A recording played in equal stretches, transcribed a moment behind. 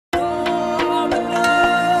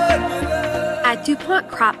With DuPont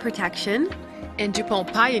Crop Protection and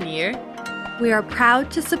DuPont Pioneer, we are proud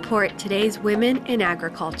to support today's women in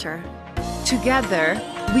agriculture. Together,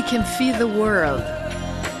 we can feed the world.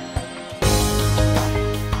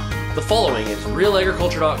 The following is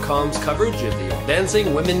RealAgriculture.com's coverage of the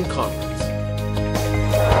Advancing Women Conference.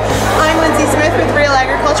 I'm Lyndsey Smith with Real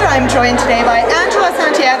Agriculture. I'm joined today by Angela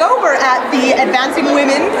Santiago. We're at the Advancing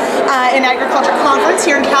Women in Agriculture Conference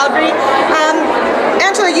here in Calgary.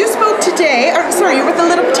 Angela, you spoke today, you're with the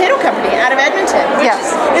Little Potato Company out of Edmonton, which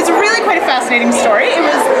is really quite a fascinating story. It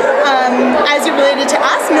was, as it related to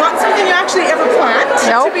us, not something you actually ever planned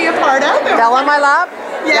to be a part of. Fell on my lap.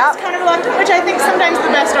 Yes, kind of reluctant, which I think sometimes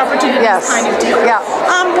the best opportunities kind of do.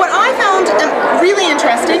 What I found really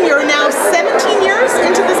interesting, you're now 17 years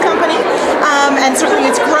into this company, and certainly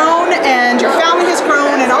it's grown, and your family has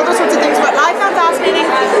grown, and all those sorts of things. What I found fascinating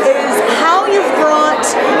is how you've brought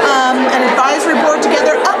an advisory board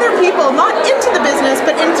together, other people, not into the business,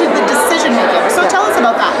 but into the decision making. So tell us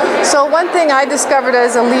about that. So one thing I discovered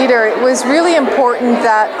as a leader, it was really important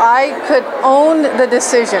that I could own the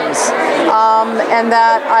decisions, and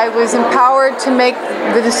that I was empowered to make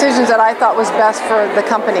the decisions that I thought was best for the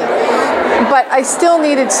company. But I still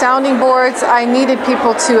needed sounding boards. I needed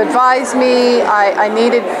people to advise me. I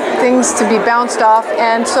needed things to be bounced off.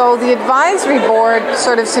 And so the advisory board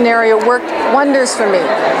sort of scenario worked wonders for me,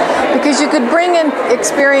 because you could bring in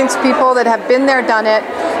experienced people that have been there, done it,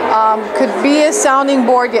 could be a sounding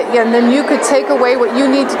board, and then you could take away what you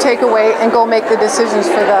need to take away and go make the decisions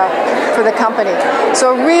for the company.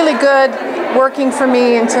 So really good working for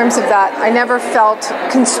me in terms of that. I never felt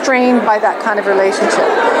constrained by that kind of relationship.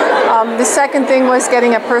 The second thing was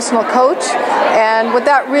getting a personal coach, and what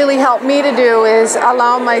that really helped me to do is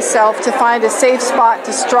allow myself to find a safe spot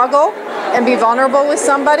to struggle and be vulnerable with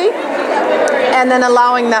somebody, and then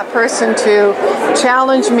allowing that person to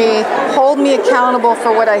challenge me, hold me accountable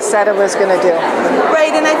for what I said I was going to do.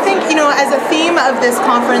 Right, and I think, as a theme of this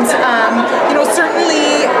conference,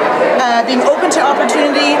 certainly being open to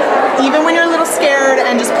opportunity, even when you're a little scared,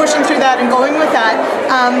 and just pushing through that and going with that.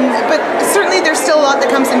 But certainly there's still a lot that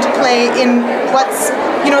comes into play in what's,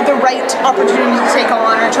 the right opportunity to take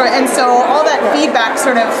on or try. And so all that feedback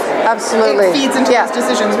sort of feeds into those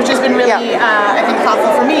decisions, which has been really, I think, thoughtful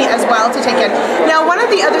for me as well to take in. Now, one of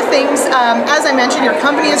the other things, as I mentioned, your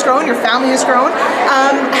company has grown, your family has grown.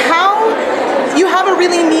 How you have a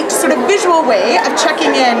really neat sort of visual way of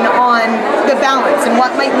checking in on the balance and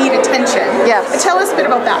what might need attention. Yes. Tell us a bit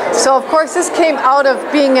about that. So of course this came out of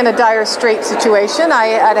being in a dire straight situation. I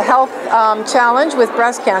had a health challenge with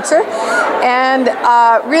breast cancer, and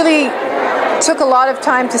really took a lot of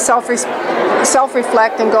time to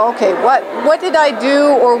self-reflect and go, okay, what did I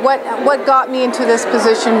do, or what got me into this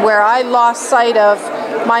position where I lost sight of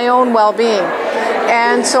my own well-being?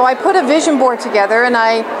 And so I put a vision board together, and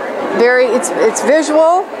it's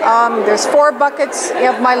visual. There's 4 buckets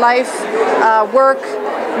of my life: work,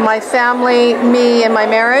 my family, me, and my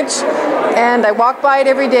marriage. And I walk by it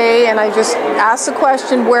every day, and I just ask the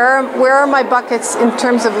question, where are my buckets in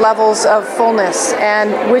terms of levels of fullness,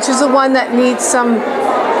 and which is the one that needs some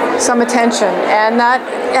attention? And that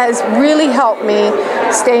has really helped me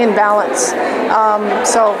stay in balance.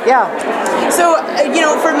 So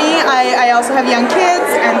for me, I also have young kids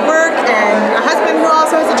and work and a husband who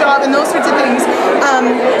also has a job and those sorts of things.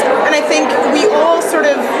 And I think we all sort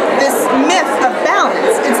of, this myth of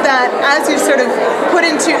balance is that as you sort of put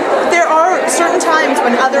into, there are certain times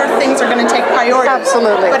when other things are going to take priority.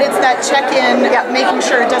 Absolutely. But it's that check-in, making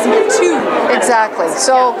sure it doesn't get too. Exactly.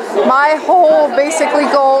 So my whole basically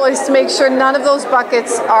goal is to make sure none of those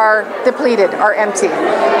buckets are depleted, are empty.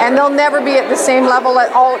 And they'll never be at the same level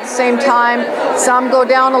at the same time. Some go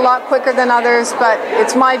down a lot quicker than others, but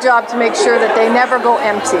it's my job to make sure that they never go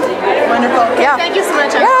empty. Wonderful. Okay, thank you so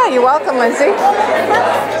much. Yeah, you're welcome, Lyndsey.